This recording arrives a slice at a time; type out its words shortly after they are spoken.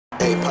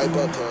pipe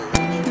up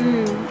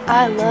her.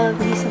 I love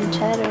me some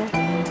cheddar.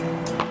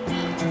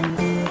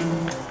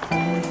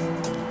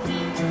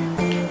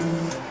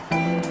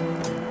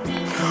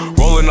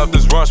 Rolling up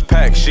this rush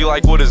pack, she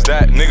like, what is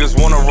that? Niggas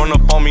wanna run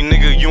up on me,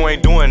 nigga, you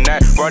ain't doing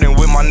that. Riding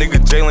with my nigga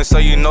Jalen, so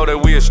you know that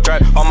we a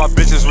strap. All my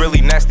bitches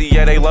really nasty,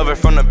 yeah, they love it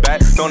from the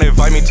back. Don't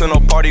invite me to no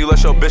party,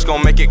 let your bitch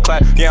gon' make it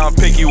clap. Yeah, I'm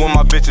picky with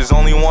my bitches,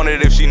 only want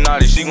it if she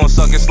naughty. She gon'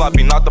 suck it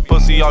sloppy, knock the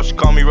pussy off, she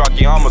call me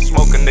Rocky. I'm a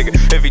smoker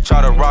nigga, if he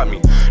try to rob me.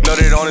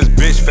 Nutted on his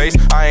bitch face,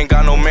 I ain't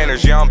got no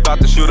manners. Yeah, I'm about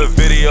to shoot a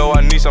video,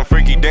 I need some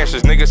freaky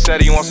dancers. Nigga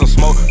said he want some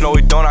smoke, no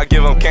he don't, I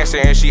give him cancer.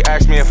 And she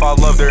asked me if I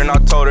loved her, and I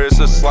told her it's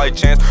a slight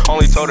chance.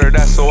 Only told her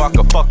that so I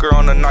could fuck her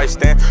on the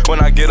nightstand.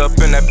 When I get up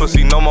in that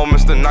pussy, no more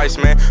Mr. Nice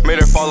Man. Made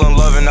her fall in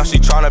love and now she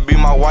tryna be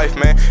my wife,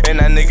 man. And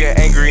that nigga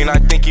angry and I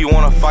think he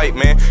wanna fight,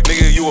 man.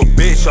 Nigga, you a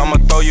bitch, I'ma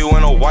throw you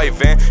in a white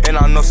van. And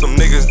I know some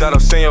niggas that'll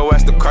send your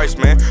ass to Christ,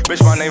 man.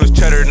 Bitch, my name is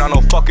Cheddar, not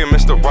no fucking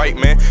Mr. Right,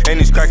 man. And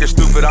these crackers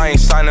stupid, I ain't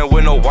signing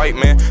with no white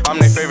man. I'm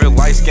their favorite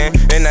light skin,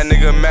 and that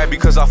nigga mad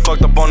because I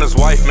fucked up on his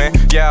wife, man.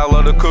 Yeah, I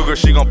love the cougar,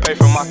 she gon' pay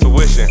for my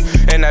tuition.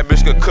 And that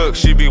bitch could cook,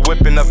 she be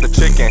whipping up the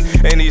chicken.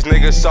 And these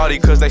niggas salty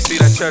cause they see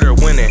that cheddar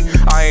winning.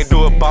 I ain't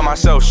do it by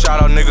myself,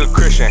 shout out nigga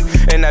Christian.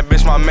 And that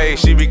bitch my maid,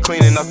 she be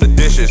cleaning up the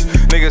dishes.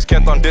 Niggas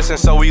kept on dissing,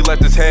 so we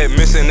left his head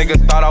missing. Nigga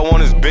thought I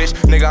want his bitch,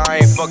 nigga I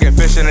ain't fucking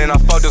fishing. And I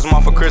fucked his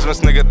mom for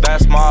Christmas, nigga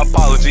that's my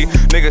apology.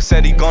 Nigga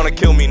said he gonna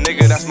kill me,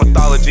 nigga that's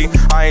mythology.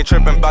 I ain't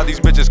tripping about these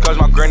bitches cause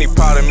my granny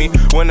proud of me.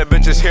 When the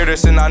bitches hear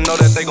this and I know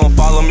that they gon'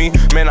 follow me.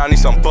 Man, I need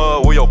some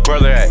bud, where your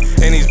brother at?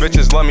 And these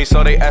bitches love me,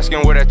 so they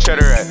asking where that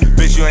cheddar at.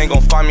 Bitch, you ain't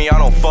gon' find me, I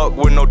don't fuck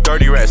with no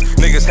dirty rats.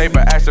 Niggas hate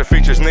but ask their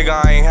features,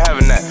 nigga I ain't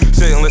having that.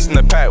 Sit and listen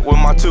to Pat with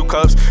my 2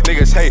 cups.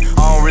 Niggas hate,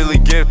 I don't really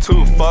give 2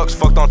 fucks.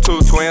 Fucked on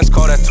 2 twins,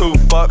 call that 2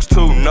 fucks,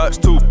 2 nuts,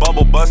 2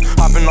 bubble butts.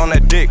 Hopping on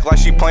that dick like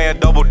she playing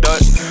double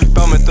dutch.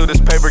 Thumbing through this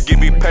paper, give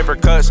me paper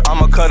cuts.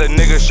 I'ma cut a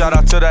nigga, shout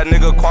out to that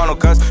nigga Quano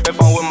Cuts.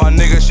 If I'm with my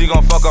nigga, she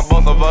gon' fuck on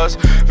both of us.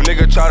 If a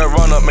nigga try to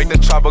run up, make the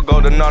chopper go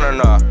to none or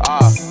nah.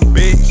 Ah,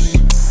 bitch.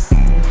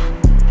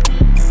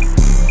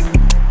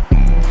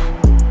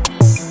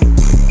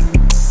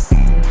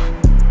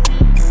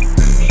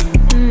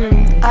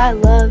 I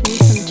love